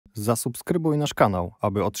Zasubskrybuj nasz kanał,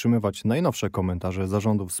 aby otrzymywać najnowsze komentarze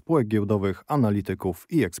zarządów spółek giełdowych, analityków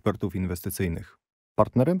i ekspertów inwestycyjnych.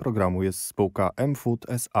 Partnerem programu jest spółka M-Food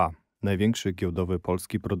SA, największy giełdowy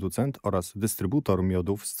polski producent oraz dystrybutor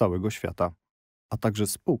miodów z całego świata, a także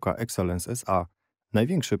spółka Excellence SA,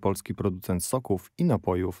 największy polski producent soków i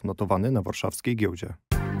napojów notowany na warszawskiej giełdzie.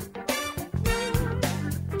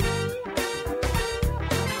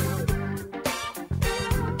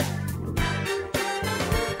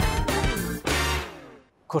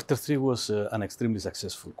 Quarter 3 was an extremely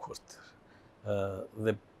successful quarter.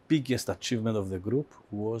 The biggest achievement of the group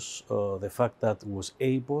was the fact that it was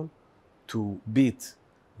able to beat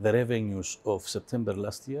the revenues of September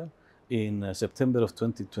last year in September of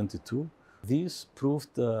 2022. This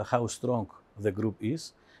proved how strong the group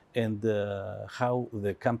is and how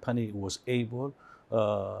the company was able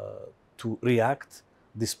to react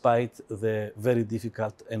despite the very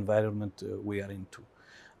difficult environment we are into.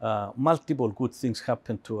 Multiple good things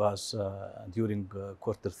happened to us during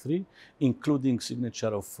Quarter 3, including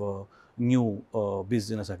signature of new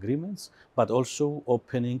business agreements, but also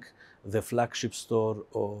opening the flagship store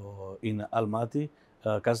in Almaty,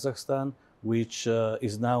 Kazakhstan, which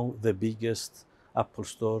is now the biggest Apple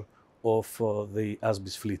store of the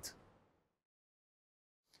ASBIS fleet.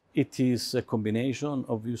 It is a combination,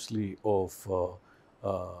 obviously, of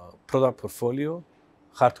product portfolio,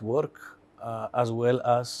 hard work, as well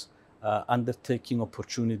as undertaking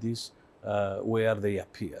opportunities where they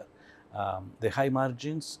appear. The high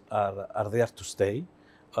margins are there to stay.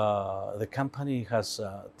 The company has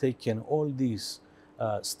taken all these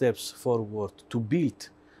steps forward to build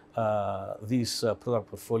this product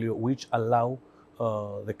portfolio, which allow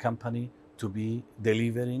the company to be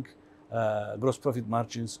delivering gross profit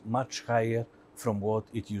margins much higher from what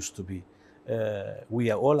it used to be.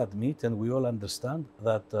 We all admit and we all understand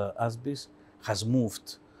that ASBIS has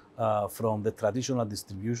moved from the traditional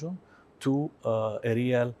distribution to a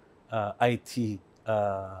real IT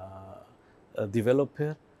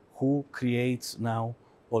developer who creates now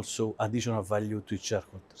also additional value to its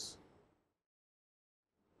shareholders.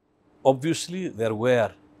 Obviously, there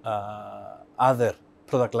were other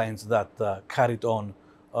product lines that carried on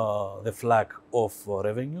the flag of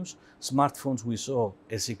revenues. Smartphones, we saw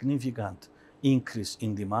a significant increase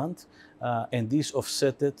in demand, and this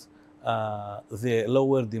offset the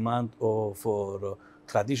lower demand for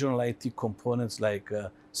traditional IT components like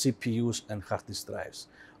CPUs and hard disk drives.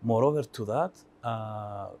 Moreover to that,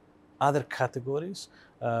 other categories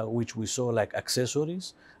which we saw like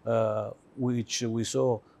accessories, which we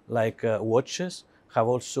saw like watches, have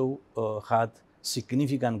also had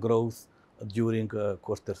significant growth during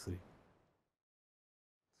Quarter 3.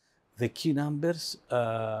 The key numbers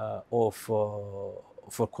for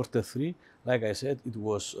Quarter 3, like I said, it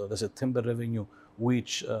was the September revenue,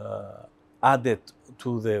 which added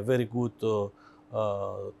to the very good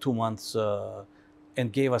 2 months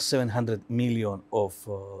and gave us 700 million of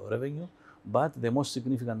revenue. But the most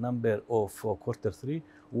significant number of Quarter 3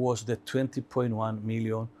 was the 20.1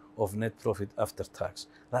 million of net profit after tax.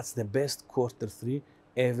 That's the best Quarter 3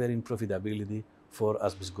 ever in profitability for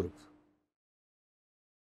ASBIS Group.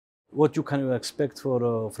 What you can expect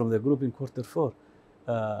from the group in Quarter 4?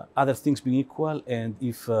 Other things being equal, and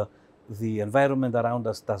if the environment around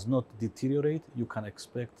us does not deteriorate, you can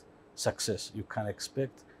expect success. You can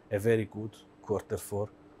expect a very good Quarter 4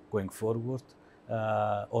 going forward.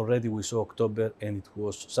 Already we saw October and it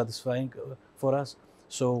was satisfying for us,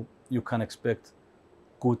 so you can expect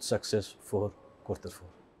good success for Quarter 4.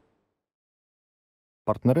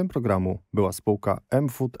 Partnerem programu była spółka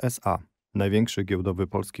M-Food SA, największy giełdowy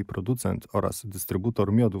polski producent oraz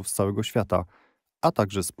dystrybutor miodów z całego świata, a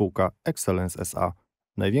także spółka Excellence SA,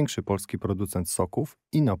 największy polski producent soków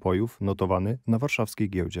i napojów notowany na warszawskiej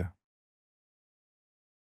giełdzie.